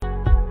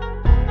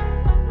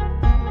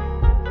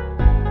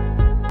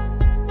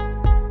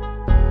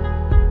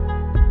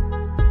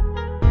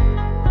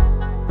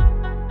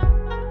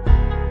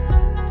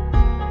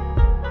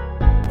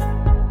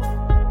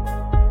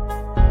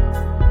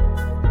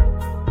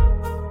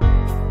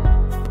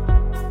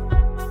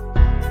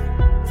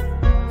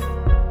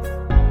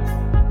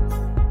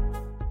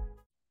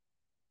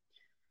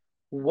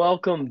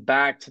Welcome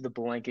back to the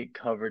Blanket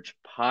Coverage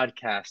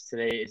Podcast.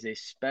 Today is a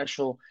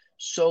special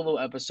solo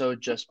episode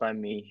just by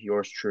me,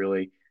 yours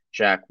truly,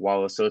 Jack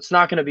Wallace. So it's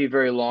not going to be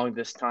very long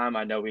this time.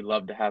 I know we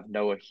love to have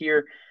Noah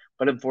here,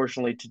 but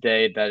unfortunately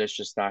today that is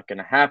just not going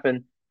to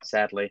happen,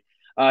 sadly.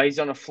 He's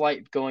on a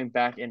flight going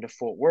back into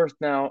Fort Worth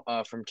now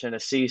from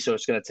Tennessee, so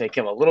it's going to take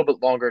him a little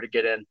bit longer to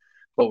get in,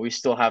 but we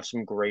still have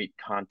some great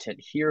content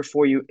here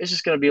for you. It's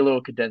just going to be a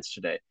little condensed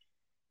today.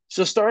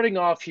 So starting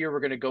off here,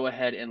 we're going to go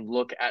ahead and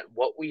look at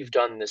what we've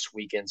done this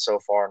weekend so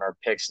far in our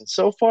picks. And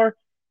so far,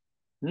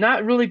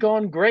 not really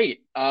gone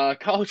great.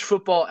 College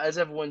football, as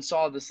everyone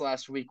saw this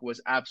last week, was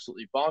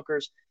absolutely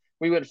bonkers.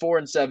 We went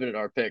 4-7 in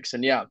our picks.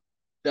 And yeah,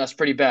 that's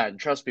pretty bad. And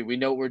trust me, we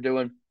know what we're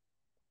doing,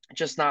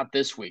 just not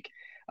this week.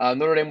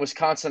 Notre Dame,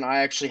 Wisconsin, I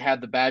actually had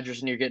the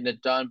Badgers and you're getting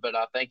it done, but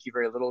thank you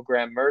very little.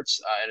 Graham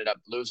Mertz ended up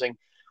losing.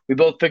 We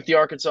both picked the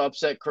Arkansas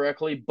upset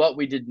correctly, but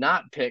we did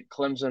not pick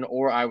Clemson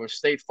or Iowa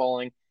State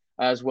falling,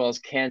 as well as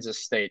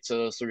Kansas State. So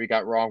those three we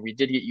got wrong. We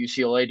did get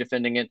UCLA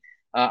defending it.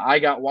 I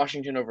got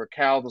Washington over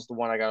Cal. That's the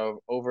one I got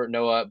over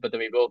Noah. But then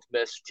we both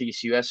missed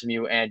TCU,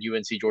 SMU, and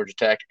UNC Georgia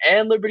Tech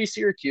and Liberty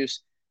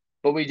Syracuse.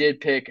 But we did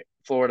pick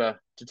Florida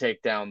to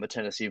take down the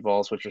Tennessee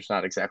Vols, which was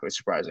not exactly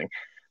surprising.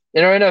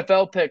 In our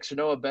NFL picks,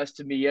 Noah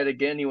bested me yet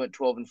again. He went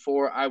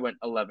 12-4. I went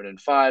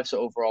 11-5. So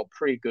overall,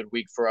 pretty good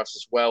week for us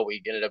as well.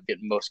 We ended up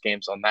getting most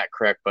games on that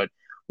correct, but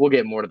we'll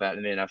get more to that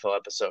in the NFL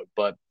episode.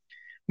 But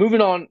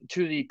moving on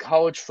to the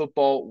college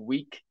football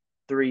week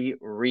 3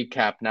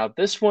 recap. Now,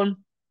 this one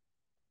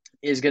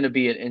is going to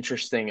be an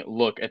interesting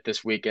look at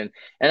this weekend.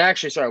 And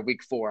actually, sorry,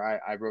 week 4.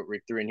 I wrote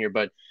week 3 in here.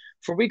 But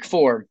for week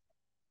 4,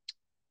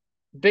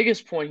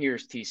 biggest point here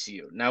is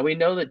TCU. Now, we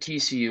know that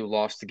TCU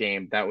lost the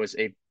game. That was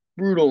a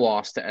brutal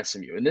loss to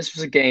SMU. And this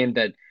was a game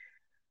that,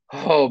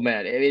 oh,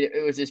 man,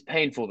 it's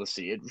painful to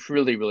see. It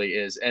really, really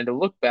is. And to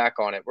look back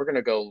on it, we're going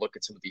to go look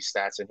at some of these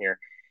stats in here.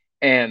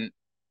 And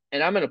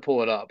I'm going to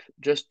pull it up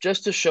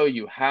just to show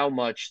you how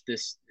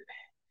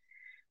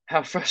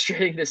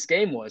frustrating this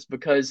game was.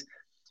 Because,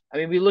 I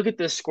mean, we look at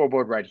this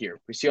scoreboard right here.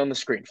 We see on the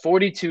screen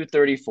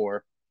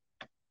 42-34.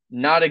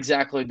 Not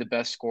exactly the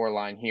best score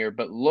line here,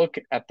 but look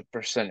at the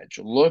percentage.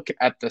 Look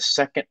at the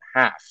second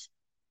half.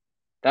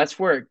 That's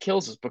where it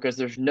kills us because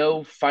there's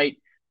no fight.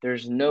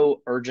 There's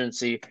no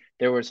urgency.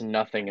 There was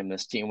nothing in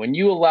this team. When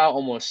you allow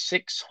almost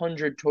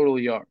 600 total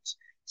yards,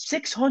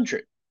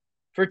 600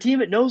 for a team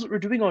that knows what we're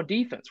doing on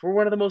defense. We're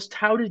one of the most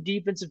touted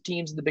defensive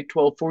teams in the Big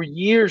 12 for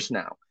years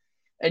now.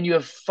 And you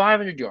have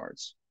 500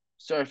 yards.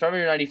 Sorry,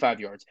 595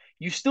 yards.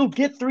 You still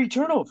get 3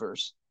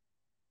 turnovers.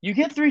 You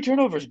get 3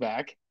 turnovers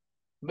back,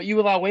 but you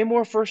allow way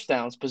more first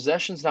downs,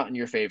 possession's not in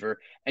your favor,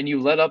 and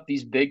you let up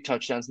these big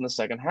touchdowns in the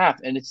second half.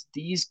 And it's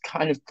these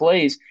kind of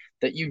plays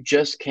that you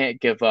just can't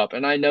give up.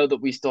 And I know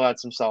that we still had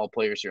some solid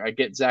players here. I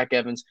get Zach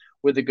Evans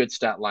with a good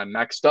stat line,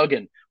 Max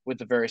Duggan with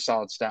a very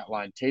solid stat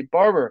line, Tate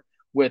Barber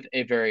with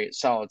a very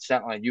solid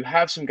stat line. You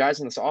have some guys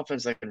in this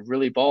offense that can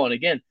really ball. And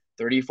again,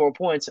 34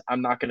 points,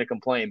 I'm not going to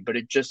complain, but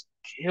it just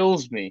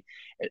kills me.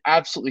 It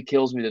absolutely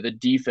kills me that the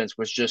defense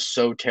was just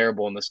so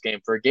terrible in this game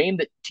for a game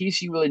that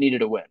TCU really needed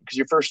to win because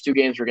your first 2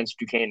 games were against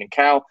Duquesne and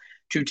Cal,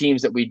 2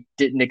 teams that we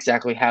didn't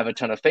exactly have a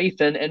ton of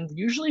faith in, and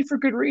usually for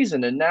good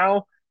reason. And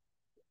now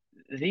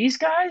these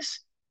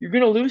guys, you're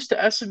going to lose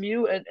to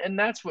SMU, and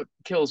that's what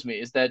kills me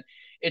is that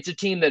it's a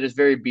team that is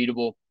very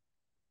beatable,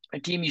 a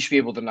team you should be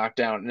able to knock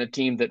down, and a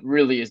team that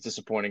really is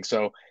disappointing.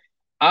 So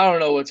I don't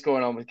know what's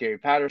going on with Gary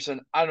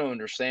Patterson. I don't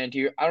understand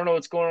here. I don't know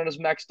what's going on as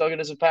Max Duggan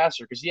as a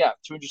passer because, yeah,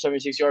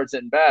 276 yards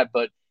isn't bad,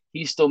 but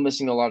he's still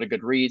missing a lot of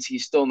good reads.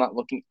 He's still not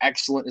looking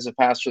excellent as a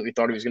passer that we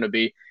thought he was going to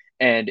be.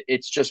 And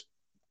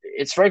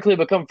it's frankly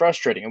become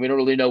frustrating, and we don't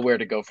really know where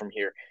to go from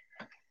here.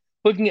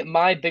 Looking at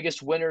my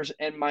biggest winners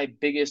and my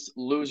biggest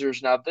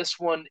losers. Now, this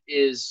one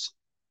is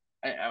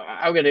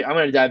I'm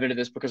gonna dive into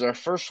this because our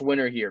first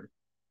winner here,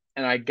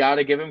 and I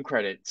gotta give him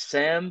credit,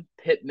 Sam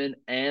Pittman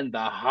and the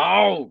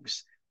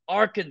Hogs.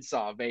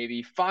 Arkansas,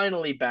 baby,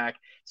 finally back.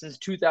 Since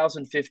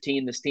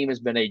 2015, this team has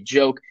been a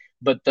joke,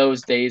 but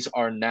those days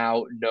are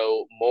now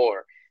no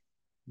more.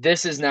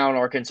 This is now an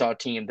Arkansas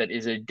team that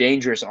is a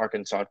dangerous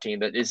Arkansas team,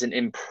 that is an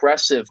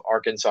impressive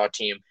Arkansas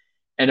team,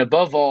 and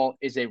above all,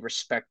 is a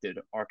respected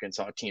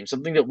Arkansas team,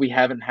 something that we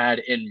haven't had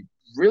in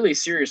really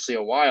seriously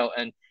a while.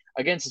 And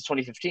again, since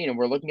 2015, and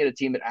we're looking at a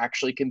team that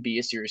actually can be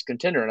a serious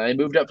contender. And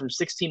they moved up from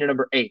 16 to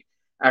number 8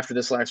 after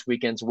this last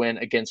weekend's win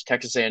against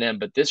Texas A&M.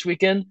 But this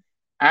weekend,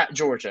 at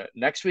Georgia.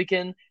 Next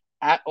weekend,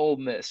 at Ole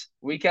Miss.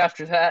 Week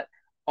after that,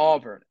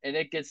 Auburn. And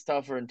it gets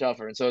tougher and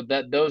tougher. And so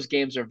those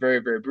games are very,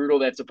 very brutal.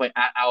 They have to play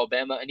at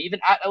Alabama and even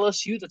at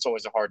LSU. That's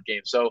always a hard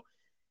game. So,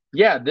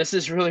 yeah, this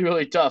is really,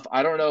 really tough.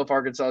 I don't know if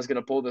Arkansas is going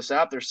to pull this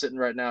out. They're sitting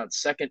right now at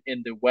second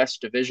in the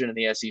West Division in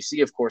the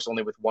SEC, of course,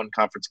 only with 1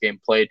 conference game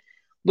played.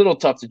 Little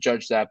tough to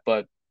judge that,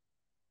 but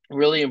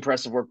really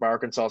impressive work by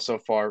Arkansas so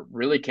far.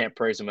 Really can't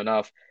praise them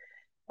enough.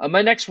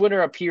 My next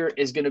winner up here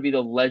is going to be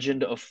the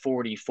Legend of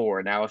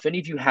 44. Now, if any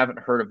of you haven't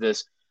heard of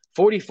this,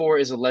 44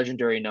 is a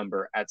legendary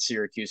number at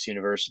Syracuse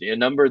University, a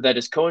number that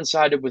has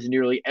coincided with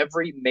nearly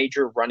every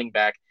major running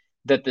back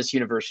that this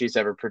university has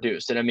ever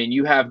produced. And I mean,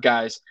 you have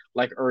guys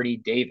like Ernie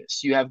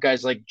Davis, you have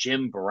guys like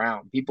Jim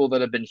Brown, people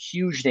that have been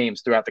huge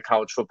names throughout the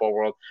college football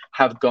world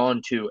have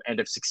gone to and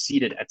have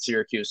succeeded at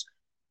Syracuse.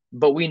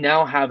 But we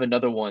now have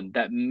another one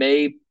that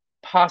may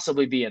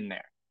possibly be in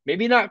there.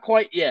 Maybe not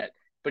quite yet,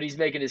 but he's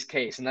making his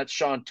case, and that's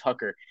Sean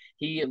Tucker.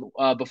 He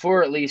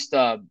before at least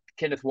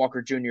Kenneth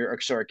Walker Jr. or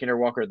sorry, Kenneth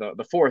Walker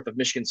the fourth of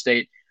Michigan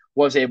State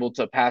was able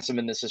to pass him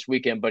in this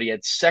weekend, but he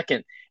had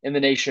second in the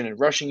nation in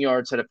rushing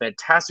yards. Had a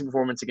fantastic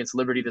performance against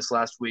Liberty this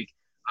last week,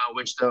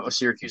 which the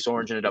Syracuse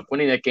Orange ended up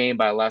winning that game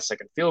by a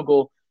last-second field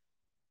goal.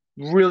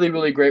 Really,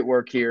 really great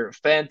work here.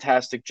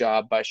 Fantastic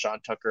job by Sean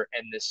Tucker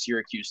and this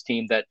Syracuse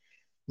team that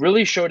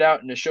really showed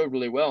out and it showed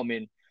really well. I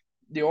mean,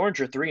 the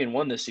Orange are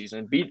 3-1 this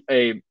season, beat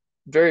a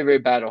very, very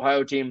bad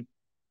Ohio team,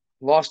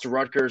 lost to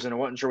Rutgers, and I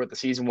wasn't sure what the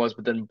season was,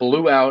 but then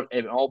blew out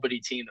an Albany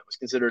team that was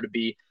considered to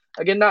be,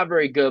 again, not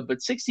very good,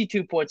 but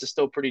 62 points is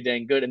still pretty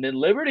dang good. And then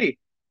Liberty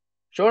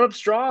showing up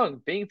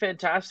strong, being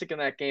fantastic in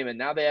that game. And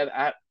now they have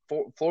at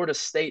Florida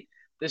State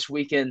this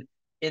weekend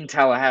in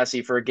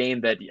Tallahassee for a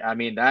game that, I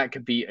mean, that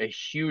could be a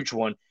huge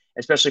one,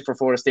 especially for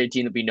Florida State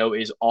team that we know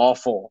is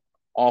awful,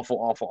 awful,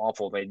 awful,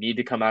 awful. They need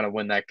to come out and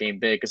win that game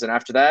big because then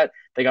after that,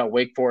 they got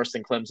Wake Forest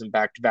and Clemson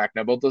back to back.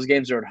 Now, both those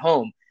games are at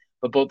home,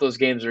 but both those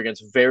games are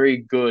against very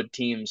good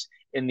teams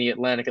in the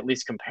Atlantic, at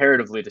least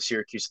comparatively to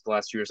Syracuse the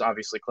last few years.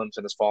 Obviously,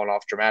 Clemson has fallen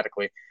off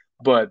dramatically,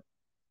 but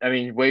I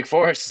mean, Wake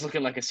Forest is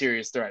looking like a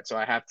serious threat, so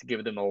I have to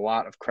give them a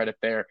lot of credit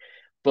there.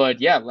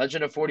 But yeah,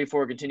 Legend of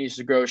 44 continues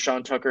to grow.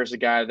 Sean Tucker is a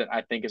guy that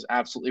I think is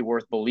absolutely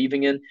worth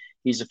believing in.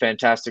 He's a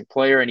fantastic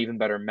player, an even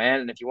better man.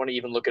 And if you want to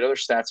even look at other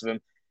stats of him,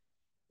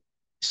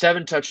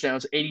 7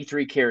 touchdowns,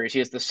 83 carries. He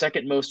has the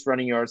second most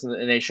running yards in the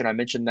nation. I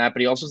mentioned that,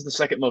 but he also has the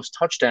second most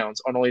touchdowns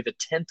on only the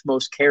 10th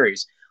most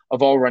carries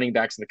of all running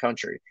backs in the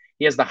country.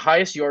 He has the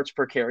highest yards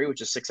per carry,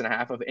 which is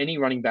 6.5 of any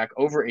running back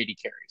over 80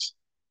 carries.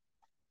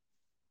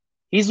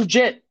 He's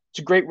legit. It's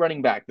a great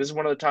running back. This is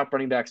one of the top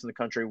running backs in the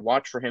country.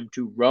 Watch for him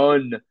to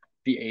run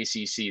the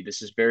ACC.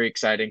 This is very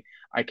exciting.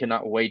 I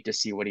cannot wait to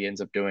see what he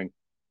ends up doing.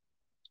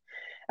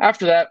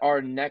 After that,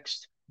 our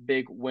next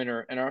big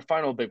winner and our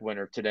final big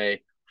winner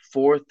today,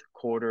 fourth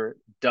quarter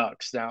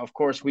Ducks. Now, of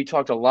course, we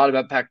talked a lot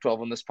about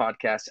Pac-12 on this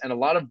podcast and a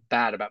lot of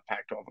bad about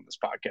Pac-12 on this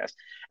podcast.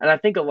 And I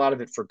think a lot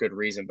of it for good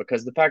reason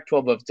because the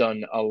Pac-12 have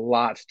done a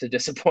lot to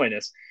disappoint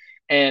us.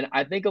 And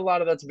I think a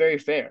lot of that's very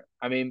fair.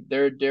 I mean,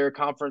 they're a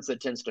conference that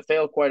tends to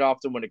fail quite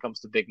often when it comes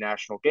to big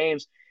national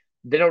games.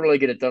 They don't really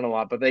get it done a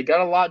lot, but they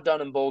got a lot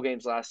done in bowl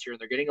games last year, and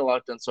they're getting a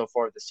lot done so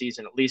far this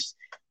season, at least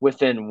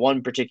within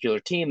one particular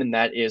team, and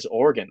that is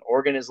Oregon.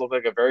 Oregon has looked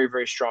like a very,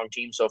 very strong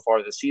team so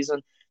far this season.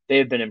 They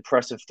have been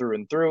impressive through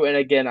and through. And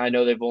again, I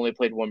know they've only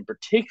played one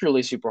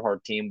particularly super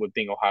hard team with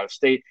being Ohio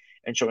State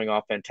and showing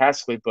off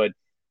fantastically, but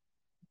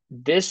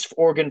this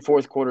Oregon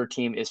fourth quarter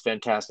team is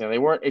fantastic. Now, they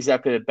weren't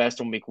exactly the best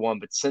in week one,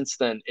 but since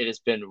then, it has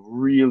been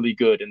really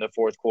good in the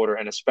fourth quarter,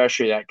 and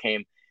especially that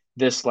came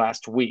this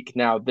last week.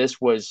 Now, this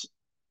was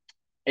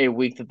a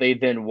week that they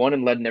then won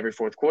and led in every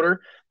fourth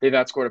quarter. They've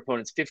outscored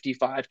opponents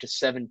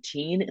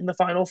 55-17 in the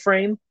final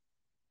frame.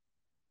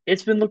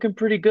 It's been looking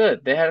pretty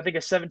good. They had, I think, a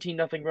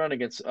 17-0 run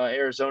against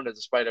Arizona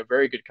despite a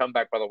very good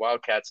comeback by the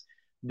Wildcats.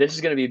 This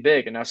is going to be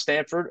big. And now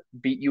Stanford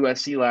beat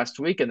USC last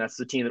week, and that's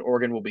the team that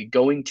Oregon will be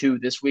going to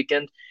this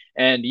weekend.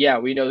 And yeah,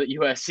 we know that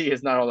USC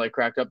is not all they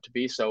cracked up to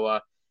be. So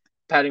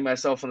patting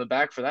myself on the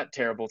back for that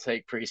terrible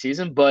take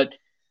preseason. But,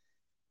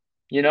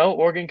 you know,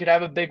 Oregon could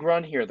have a big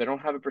run here. They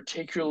don't have a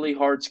particularly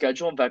hard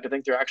schedule. In fact, I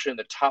think they're actually in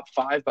the top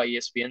 5 by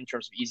ESPN in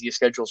terms of easiest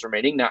schedules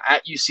remaining. Now,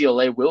 at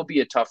UCLA will be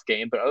a tough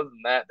game, but other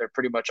than that, they're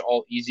pretty much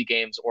all easy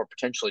games or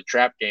potentially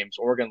trap games.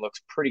 Oregon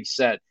looks pretty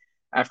set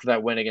after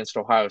that win against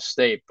Ohio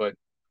State, but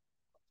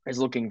is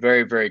looking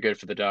very, very good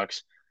for the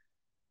Ducks.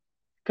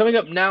 Coming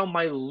up now,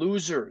 my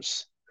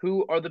losers.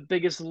 Who are the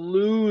biggest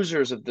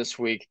losers of this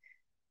week?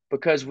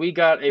 Because we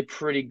got a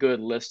pretty good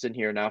list in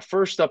here. Now,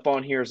 first up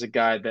on here is a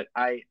guy that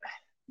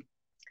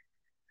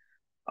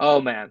oh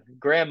man,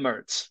 Graham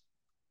Mertz.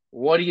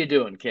 What are you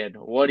doing, kid?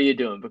 What are you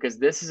doing? Because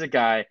this is a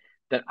guy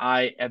that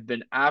I have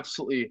been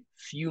absolutely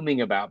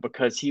fuming about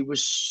because he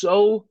was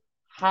so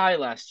high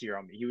last year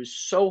on me. He was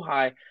so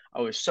high.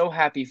 I was so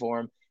happy for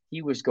him.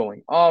 He was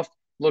going off,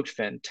 looked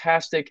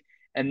fantastic.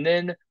 And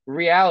then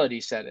reality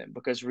set in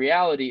because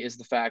reality is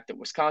the fact that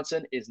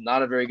Wisconsin is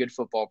not a very good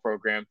football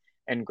program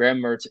and Graham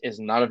Mertz is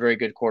not a very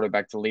good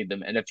quarterback to lead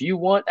them. And if you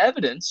want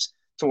evidence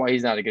to why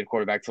he's not a good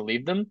quarterback to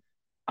lead them,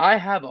 I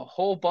have a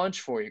whole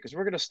bunch for you because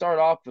we're going to start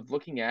off with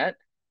looking at,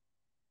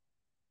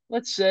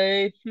 let's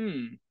say,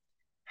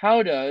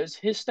 how does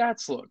his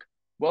stats look?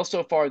 Well,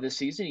 so far this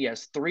season, he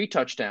has 3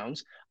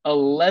 touchdowns,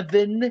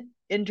 11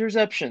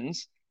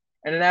 interceptions,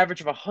 and an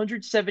average of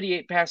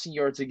 178 passing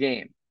yards a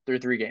game through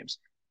 3 games.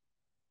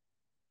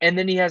 And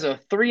then he has a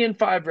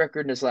 3-5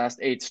 record in his last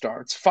 8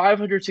 starts,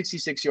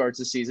 566 yards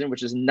this season,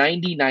 which is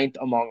 99th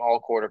among all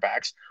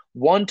quarterbacks.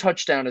 1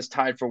 touchdown is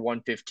tied for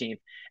 115th,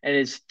 and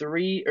his 6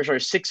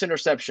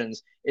 interceptions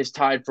is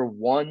tied for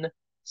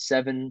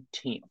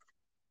 117th.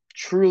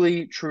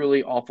 Truly,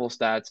 truly awful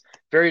stats.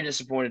 Very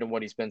disappointed in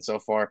what he's been so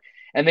far.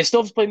 And they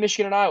still have to play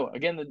Michigan and Iowa.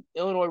 Again, the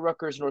Illinois,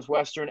 Rutgers,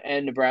 Northwestern,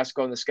 and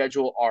Nebraska on the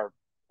schedule are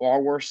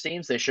worse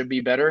teams. They should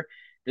be better.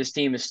 This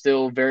team is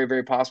still very,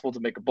 very possible to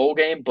make a bowl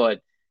game, but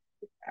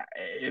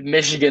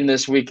Michigan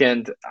this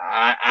weekend,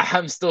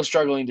 I'm still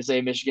struggling to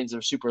say Michigan's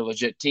a super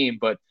legit team,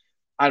 but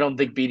I don't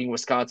think beating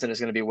Wisconsin is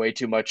going to be way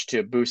too much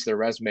to boost their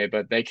resume,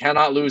 but they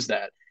cannot lose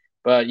that.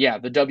 But yeah,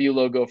 the W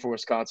logo for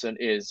Wisconsin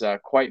is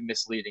quite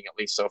misleading, at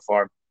least so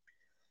far.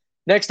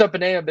 Next up, a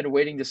name I've been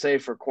waiting to say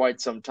for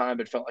quite some time.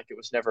 It felt like it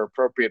was never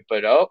appropriate,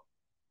 but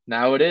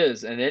now it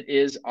is. And it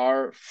is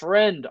our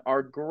friend,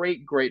 our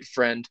great, great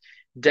friend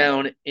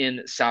down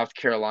in South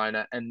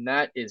Carolina. And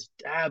that is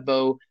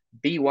Dabo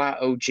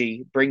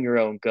BYOG, bring your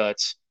own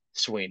guts,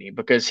 Swinney,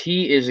 because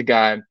he is a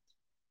guy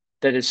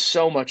that is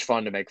so much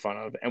fun to make fun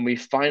of. And we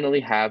finally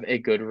have a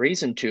good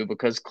reason to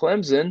because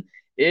Clemson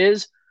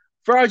is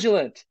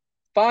fraudulent.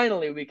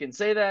 Finally, we can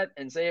say that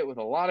and say it with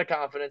a lot of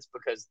confidence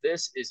because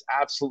this is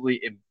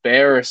absolutely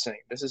embarrassing.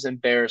 This is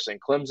embarrassing.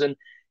 Clemson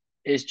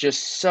is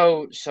just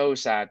so, so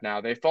sad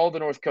now. They fall to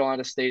North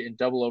Carolina State in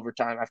double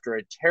overtime after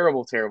a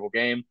terrible, terrible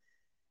game.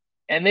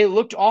 And they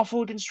looked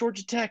awful against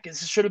Georgia Tech.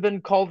 This should have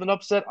been called an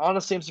upset.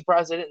 Honestly, I'm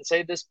surprised I didn't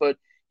say this, but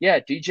yeah,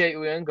 DJ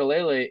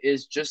Uiagalelei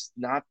is just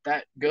not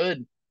that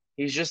good.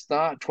 He's just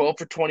not 12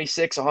 for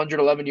 26,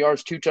 111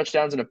 yards, 2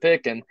 touchdowns, and a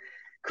pick. And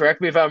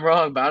correct me if I'm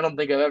wrong, but I don't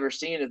think I've ever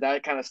seen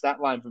that kind of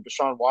stat line from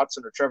Deshaun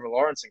Watson or Trevor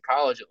Lawrence in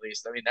college, at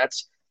least. I mean,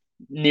 that's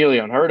nearly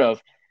unheard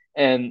of.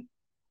 And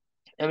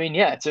I mean,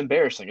 yeah, it's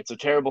embarrassing. It's a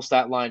terrible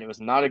stat line. It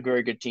was not a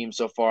very good team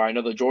so far. I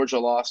know the Georgia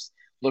loss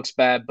looks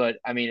bad, but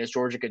I mean, as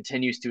Georgia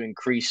continues to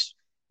increase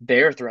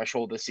their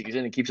threshold this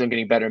season and keeps on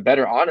getting better and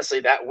better,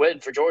 honestly, that win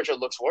for Georgia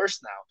looks worse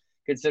now,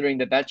 considering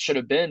that should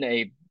have been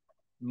a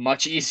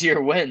much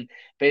easier win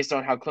based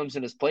on how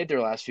Clemson has played their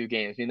last few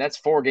games. I mean, that's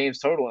 4 games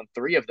total, and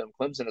 3 of them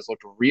Clemson has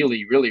looked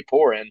really, really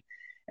poor in.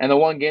 And the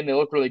one game they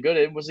looked really good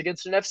in was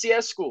against an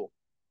FCS school.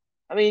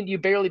 I mean, you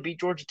barely beat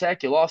Georgia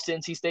Tech. You lost to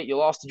NC State. You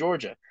lost to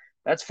Georgia.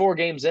 That's 4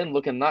 games in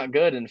looking not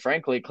good. And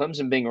frankly,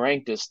 Clemson being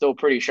ranked is still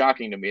pretty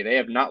shocking to me. They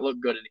have not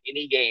looked good in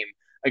any game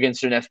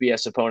against an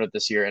FBS opponent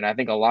this year. And I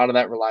think a lot of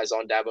that relies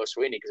on Dabo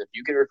Swinney because if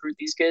you can recruit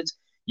these kids,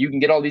 you can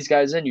get all these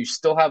guys in. You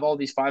still have all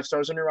these 5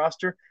 stars on your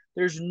roster.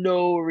 There's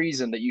no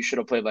reason that you should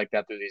have played like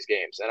that through these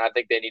games. And I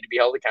think they need to be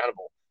held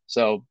accountable.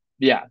 So,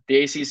 yeah,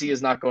 the ACC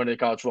is not going to the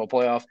college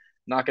football playoff.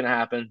 Not going to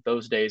happen.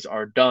 Those days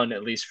are done,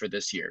 at least for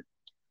this year.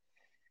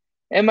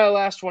 And my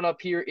last one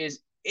up here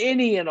is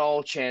any and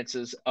all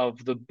chances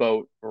of the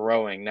boat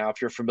rowing. Now,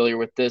 if you're familiar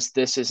with this,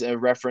 this is a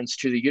reference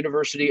to the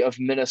University of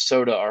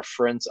Minnesota, our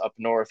friends up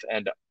north.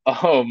 And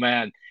oh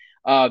man,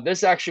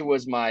 this actually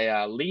was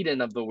my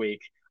lead-in of the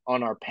week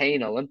on our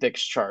Pain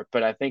Olympics chart,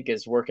 but I think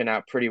is working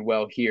out pretty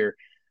well here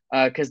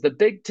because the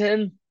Big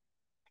Ten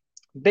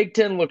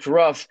looked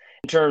rough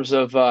in terms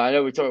of I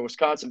know we talked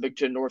Wisconsin, Big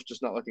Ten North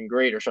just not looking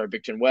great, or sorry,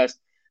 Big Ten West,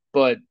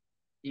 but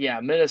yeah,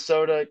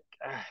 Minnesota.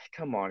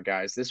 Come on,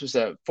 guys. This was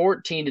a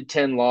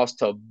 14-10 loss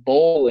to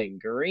Bowling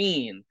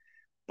Green.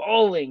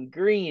 Bowling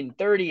Green,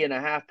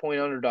 30.5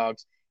 point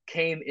underdogs,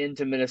 came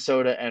into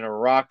Minnesota and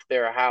rocked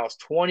their house.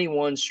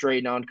 21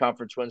 straight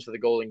non-conference wins for the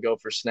Golden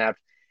Gophers snapped.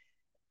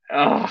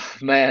 Oh,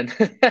 man.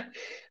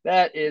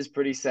 That is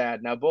pretty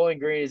sad. Now, Bowling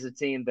Green is a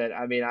team that,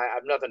 I mean, I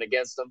have nothing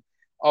against them.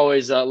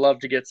 Always love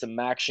to get some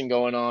action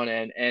going on.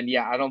 And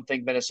yeah, I don't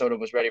think Minnesota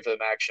was ready for the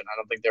action. I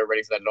don't think they were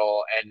ready for that at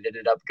all. And it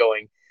ended up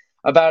going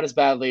about as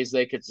badly as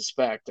they could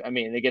suspect. I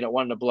mean, they didn't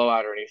want to blow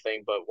out or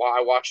anything, but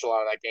I watched a lot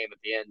of that game at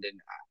the end,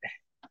 and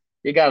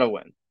you got to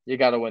win. You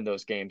got to win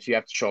those games. You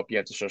have to show up. You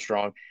have to show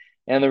strong.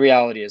 And the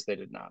reality is they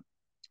did not.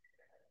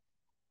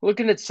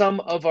 Looking at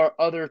some of our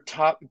other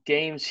top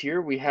games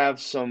here, we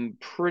have some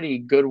pretty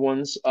good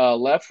ones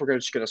left. We're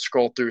just going to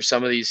scroll through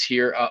some of these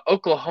here.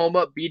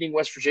 Oklahoma beating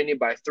West Virginia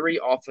by 3.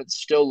 Offense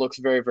still looks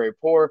very, very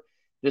poor.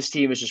 This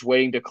team is just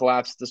waiting to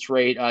collapse at this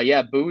rate.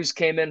 Yeah, Booze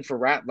came in for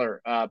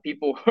Rattler.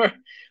 People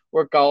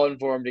were calling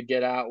for him to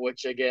get out,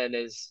 which, again,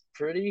 is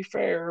pretty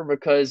fair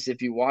because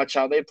if you watch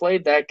how they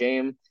played that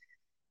game,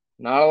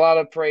 not a lot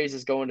of praise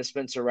is going to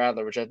Spencer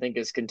Rattler, which I think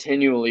is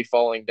continually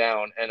falling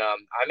down. And I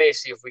may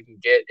see if we can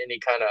get any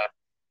kind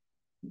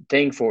of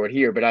thing for it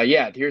here. But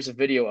yeah, here's a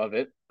video of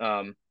it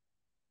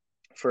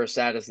for as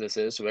sad as this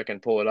is, so I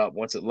can pull it up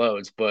once it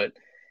loads. But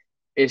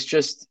it's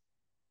just,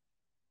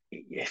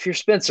 if you're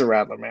Spencer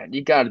Rattler, man,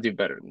 you got to do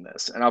better than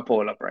this. And I'll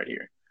pull it up right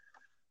here.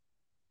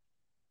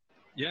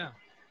 Yeah.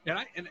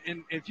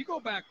 And if you go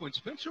back when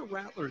Spencer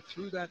Rattler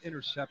threw that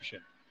interception,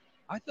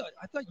 I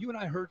thought you and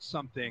I heard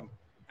something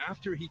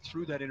after he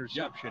threw that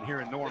interception here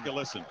in Norman. Take a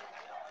listen.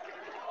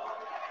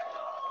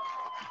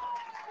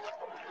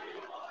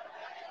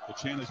 The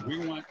chant is,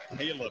 "We want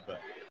Caleb."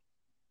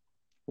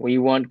 We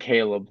want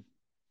Caleb.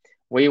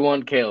 We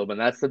want Caleb, and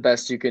that's the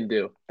best you can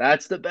do.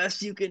 That's the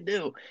best you can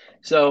do.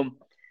 So,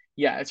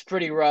 yeah, it's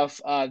pretty rough.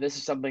 This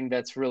is something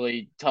that's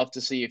really tough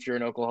to see if you're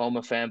an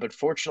Oklahoma fan, but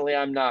fortunately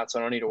I'm not, so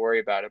I don't need to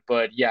worry about it.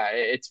 But yeah,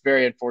 it's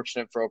very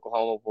unfortunate for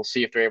Oklahoma. We'll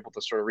see if they're able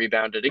to sort of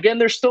rebound it. Again,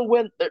 they're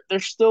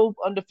still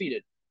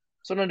undefeated.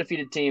 So an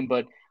undefeated team,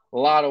 but a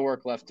lot of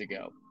work left to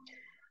go.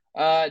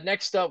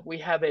 Next up, we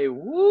have a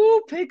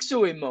woo pig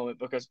suey moment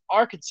because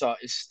Arkansas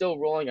is still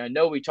rolling. I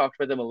know we talked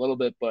about them a little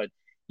bit, but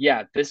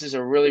yeah, this is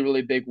a really,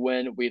 really big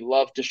win. We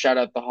love to shout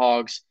out the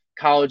Hogs.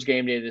 College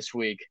game day this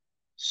week.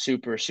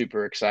 Super,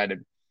 super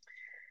excited.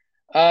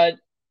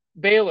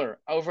 Baylor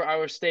over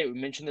Iowa State. We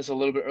mentioned this a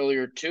little bit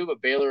earlier too,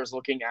 but Baylor is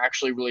looking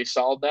actually really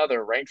solid now.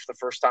 They're ranked for the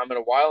first time in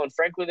a while, and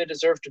frankly, they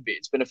deserve to be.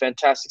 It's been a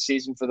fantastic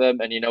season for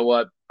them, and you know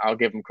what? I'll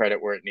give them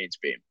credit where it needs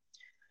to be.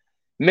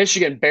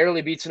 Michigan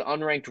barely beats an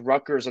unranked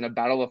Rutgers in a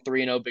battle of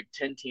 3-0 Big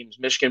Ten teams.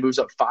 Michigan moves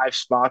up 5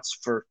 spots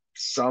for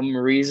some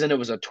reason. It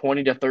was a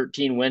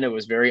 20-13 win. It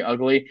was very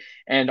ugly.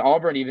 And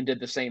Auburn even did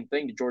the same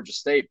thing to Georgia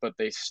State, but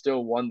they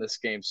still won this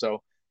game.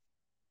 So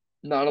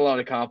not a lot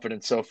of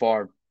confidence so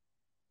far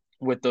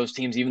with those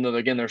teams, even though,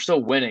 again, they're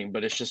still winning,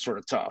 but it's just sort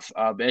of tough.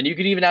 And you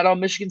could even add on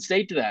Michigan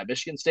State to that.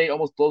 Michigan State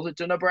almost blows it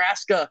to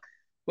Nebraska,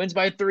 wins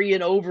by 3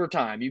 in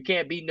overtime. You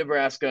can't beat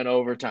Nebraska in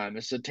overtime.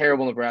 It's a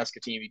terrible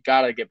Nebraska team. You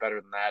got to get better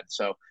than that.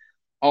 So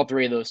all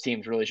three of those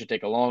teams really should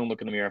take a long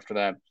look in the mirror after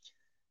that.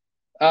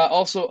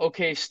 Also,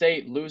 OK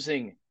State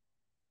losing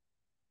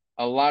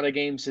a lot of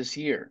games this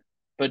year.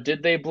 But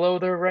did they blow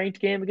their ranked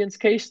game against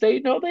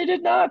K-State? No, they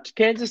did not.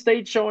 Kansas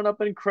State showing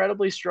up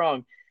incredibly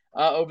strong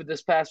over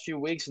this past few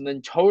weeks and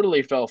then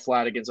totally fell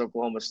flat against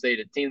Oklahoma State,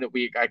 a team that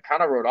I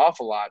kind of wrote off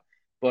a lot.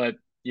 But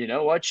you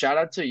know what? Shout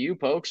out to you,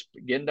 Pokes.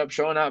 Ended up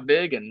showing out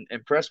big and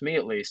impressed me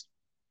at least.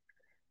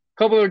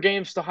 A couple of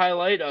games to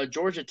highlight.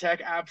 Georgia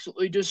Tech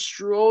absolutely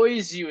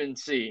destroys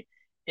UNC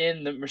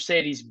in the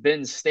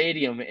Mercedes-Benz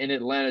Stadium in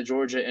Atlanta,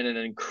 Georgia, in an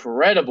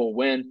incredible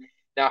win.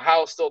 Now,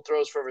 Howell still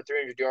throws for over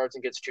 300 yards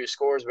and gets 2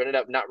 scores, but ended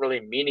up not really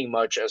meaning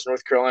much as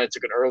North Carolina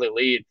took an early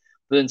lead,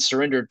 but then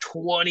surrendered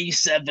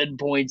 27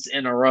 points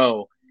in a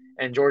row.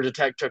 And Georgia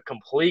Tech took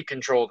complete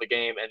control of the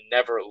game and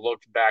never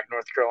looked back.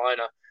 North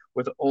Carolina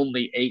with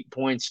only 8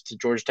 points to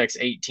Georgia Tech's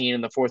 18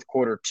 in the fourth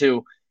quarter,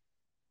 too.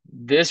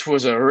 This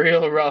was a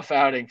real rough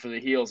outing for the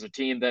Heels, a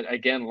team that,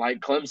 again,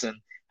 like Clemson,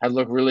 had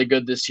looked really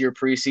good this year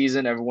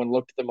preseason. Everyone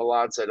looked at them a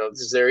lot and said, oh,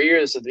 this is their year,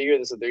 this is their year,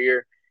 this is their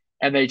year.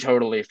 And they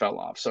totally fell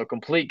off. So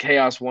complete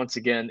chaos once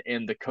again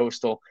in the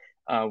Coastal,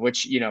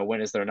 which, when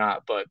is there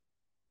not? But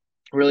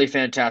really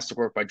fantastic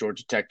work by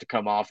Georgia Tech to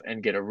come off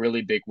and get a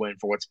really big win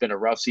for what's been a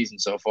rough season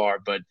so far.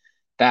 But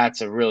that's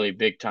a really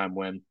big-time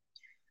win.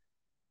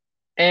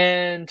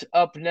 And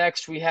up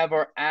next, we have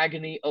our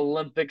Agony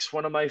Olympics,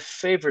 one of my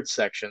favorite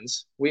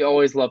sections. We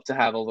always love to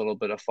have a little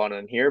bit of fun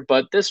in here,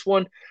 but this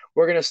one,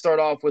 we're going to start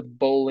off with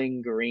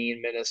Bowling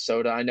Green,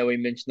 Minnesota. I know we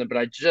mentioned it, but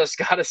I just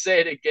got to say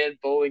it again.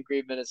 Bowling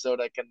Green,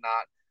 Minnesota. I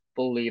cannot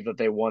believe that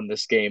they won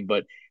this game,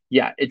 but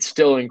yeah, it's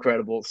still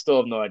incredible. Still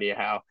have no idea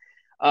how.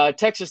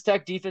 Texas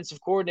Tech defensive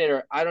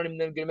coordinator, I don't even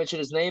know if I'm going to mention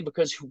his name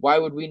because why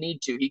would we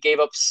need to? He gave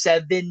up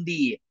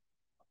 70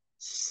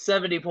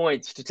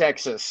 points to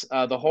Texas.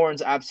 The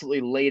Horns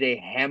absolutely laid a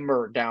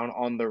hammer down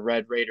on the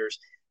Red Raiders.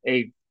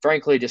 A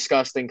frankly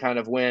disgusting kind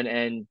of win,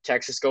 and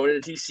Texas going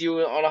into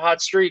TCU on a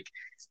hot streak.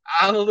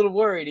 I'm a little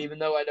worried, even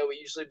though I know we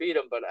usually beat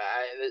them. But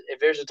if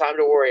there's a time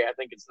to worry, I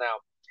think it's now.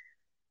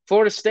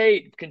 Florida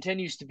State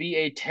continues to be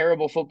a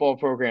terrible football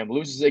program.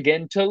 Loses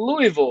again to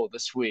Louisville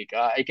this week.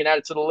 You can add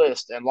it to the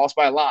list, and lost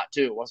by a lot,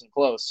 too. It wasn't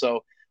close.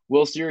 So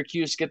will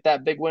Syracuse get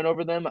that big win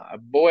over them?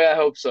 Boy, I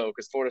hope so,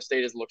 because Florida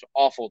State has looked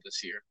awful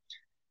this year.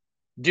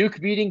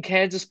 Duke beating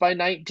Kansas by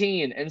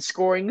 19 and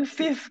scoring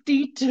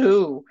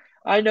 52.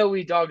 I know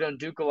we dogged on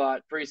Duke a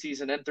lot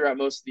preseason and throughout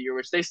most of the year,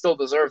 which they still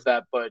deserve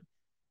that, but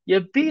you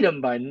beat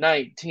them by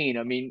 19.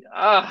 I mean,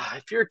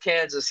 if you're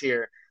Kansas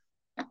here,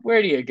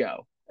 where do you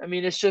go? I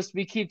mean, it's just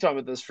we keep talking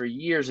about this for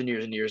years and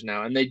years and years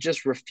now, and they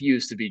just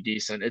refuse to be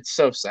decent. It's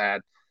so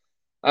sad.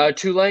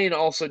 Tulane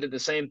also did the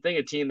same thing,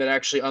 a team that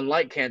actually,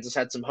 unlike Kansas,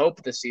 had some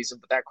hope this season,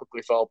 but that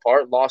quickly fell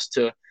apart. Lost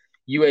to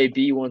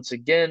UAB once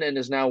again and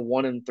is now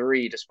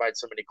 1-3 despite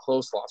so many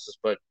close losses,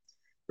 but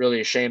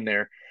really a shame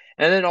there.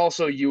 And then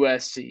also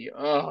USC.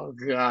 Oh,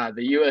 God,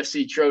 the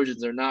USC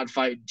Trojans are not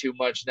fighting too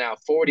much now.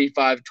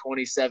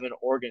 45-27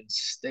 Oregon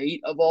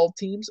State of all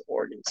teams.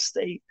 Oregon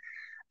State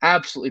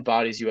absolutely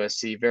bodies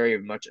USC.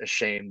 Very much a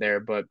shame there,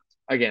 but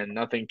again,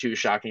 nothing too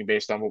shocking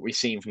based on what we've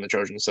seen from the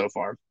Trojans so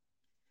far.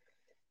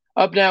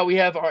 Up now, we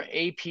have our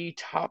AP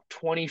Top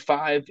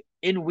 25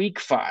 in Week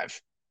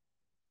 5.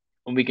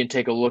 And we can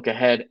take a look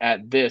ahead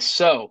at this.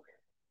 So,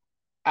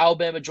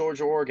 Alabama,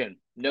 Georgia, Oregon,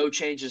 no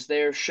changes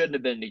there. Shouldn't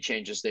have been any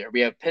changes there.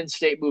 We have Penn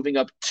State moving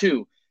up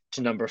 2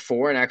 to number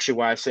 4. And actually,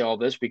 why I say all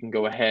this, we can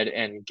go ahead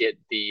and get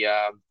the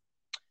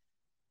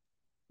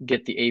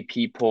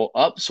AP poll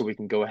up so we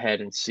can go ahead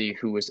and see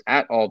who is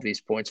at all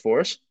these points for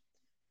us.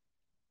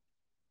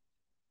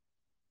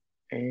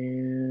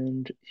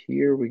 And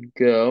here we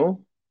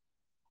go.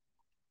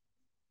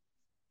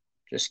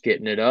 Just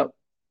getting it up.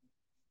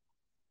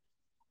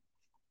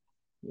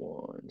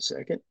 1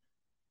 second.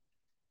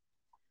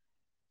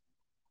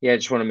 Yeah, I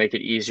just want to make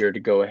it easier to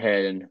go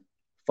ahead and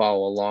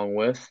follow along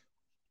with.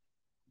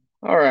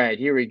 All right,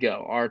 here we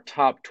go. Our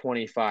top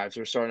 25.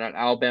 So we're starting out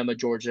Alabama,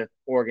 Georgia,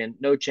 Oregon.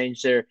 No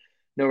change there.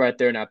 No right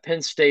there. Now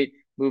Penn State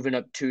moving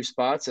up 2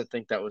 spots. I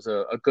think that was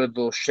a good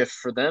little shift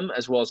for them,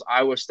 as well as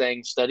Iowa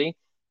staying steady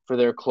for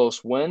their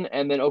close win.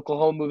 And then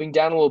Oklahoma moving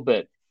down a little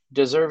bit,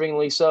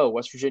 deservingly so.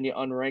 West Virginia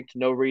unranked,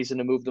 no reason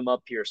to move them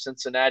up here.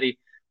 Cincinnati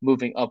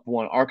moving up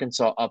 1,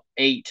 Arkansas up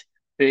 8.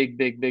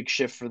 Big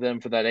shift for them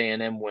for that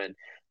A&M win.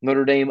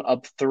 Notre Dame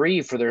up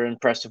 3 for their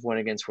impressive win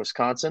against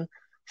Wisconsin.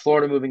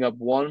 Florida moving up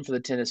 1 for the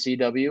Tennessee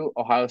W.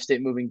 Ohio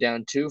State moving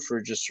down 2 for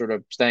just sort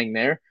of staying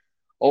there.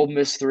 Ole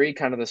Miss 3,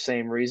 kind of the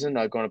same reason,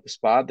 going up a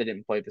spot. They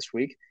didn't play this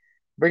week.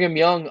 Brigham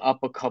Young up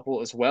a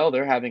couple as well.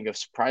 They're having a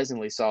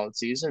surprisingly solid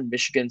season.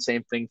 Michigan,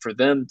 same thing for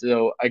them.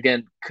 Though,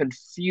 again,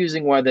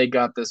 confusing why they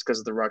got this because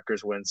of the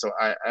Rutgers win. So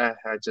I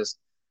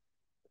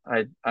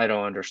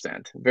don't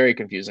understand. Very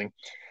confusing.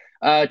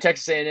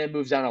 Texas A&M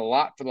moves down a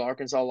lot for the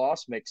Arkansas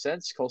loss. Makes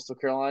sense. Coastal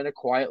Carolina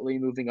quietly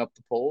moving up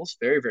the polls.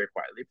 Very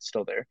quietly, but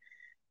still there.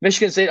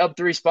 Michigan State up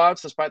 3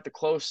 spots despite the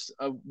close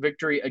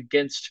victory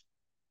against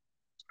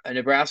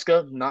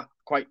Nebraska. Not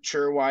quite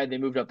sure why they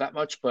moved up that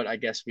much, but I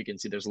guess we can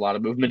see there's a lot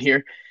of movement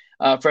here.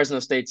 Fresno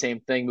State,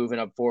 same thing, moving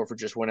up 4 for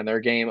just winning their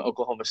game.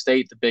 Oklahoma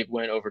State, the big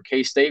win over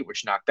K-State,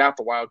 which knocked out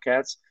the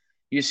Wildcats.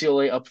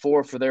 UCLA up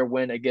 4 for their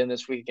win again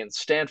this week against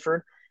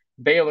Stanford.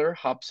 Baylor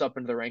hops up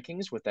into the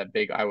rankings with that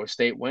big Iowa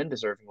State win,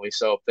 deservingly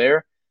so up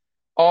there.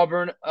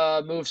 Auburn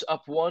moves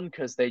up 1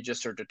 because they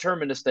just are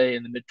determined to stay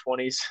in the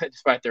mid-20s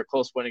despite their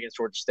close win against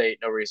Georgia State.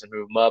 No reason to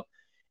move them up.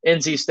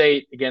 NC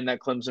State, again, that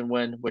Clemson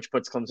win, which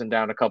puts Clemson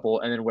down a couple,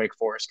 and then Wake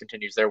Forest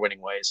continues their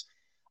winning ways.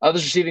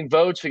 Others receiving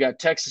votes, we got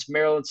Texas,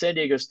 Maryland, San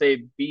Diego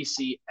State,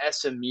 BC,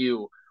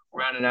 SMU,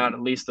 rounding out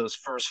at least those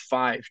first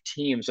 5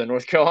 teams. And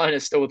North Carolina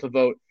is still with a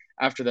vote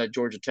after that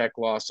Georgia Tech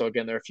loss. So,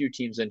 again, there are a few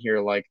teams in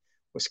here like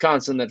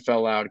Wisconsin that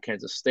fell out,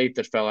 Kansas State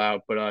that fell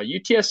out, but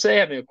UTSA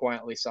having a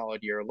quietly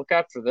solid year. Look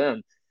out for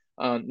them,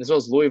 as well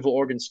as Louisville,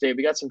 Oregon State.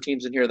 We got some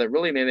teams in here that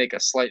really may make a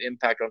slight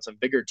impact on some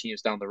bigger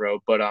teams down the road,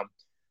 but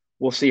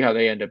we'll see how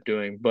they end up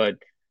doing. But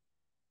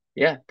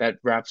yeah, that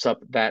wraps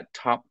up that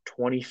top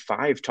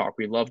 25 talk.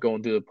 We love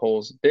going through the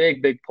polls.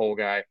 Big poll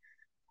guy.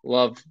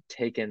 Love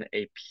taking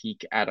a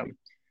peek at them.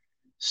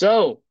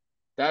 So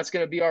that's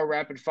going to be our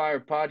rapid fire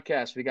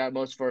podcast. We got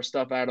most of our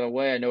stuff out of the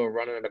way. I know we're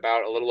running at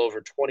about a little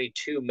over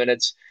 22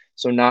 minutes,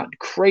 so not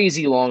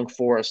crazy long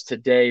for us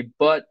today,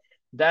 but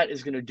that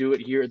is going to do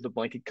it here at the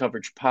Blanket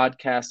Coverage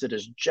Podcast. It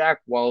is Jack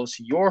Wallace,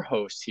 your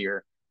host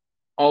here.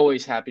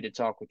 Always happy to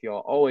talk with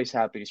y'all. Always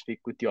happy to speak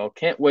with y'all.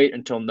 Can't wait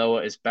until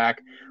Noah is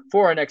back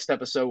for our next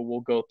episode.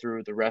 We'll go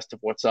through the rest of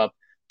what's up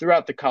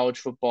throughout the college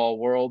football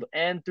world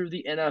and through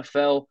the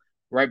NFL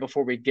right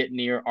before we get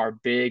near our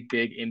big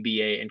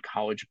NBA and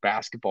college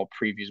basketball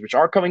previews, which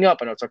are coming up.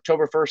 I know it's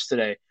October 1st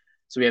today.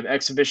 So we have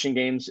exhibition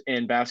games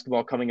in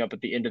basketball coming up at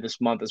the end of this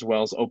month, as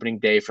well as opening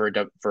day for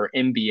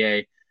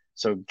NBA.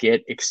 So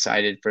get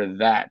excited for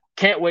that.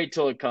 Can't wait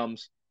till it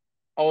comes.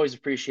 Always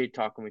appreciate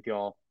talking with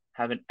y'all.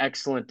 Have an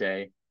excellent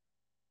day.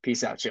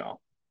 Peace out,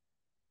 y'all.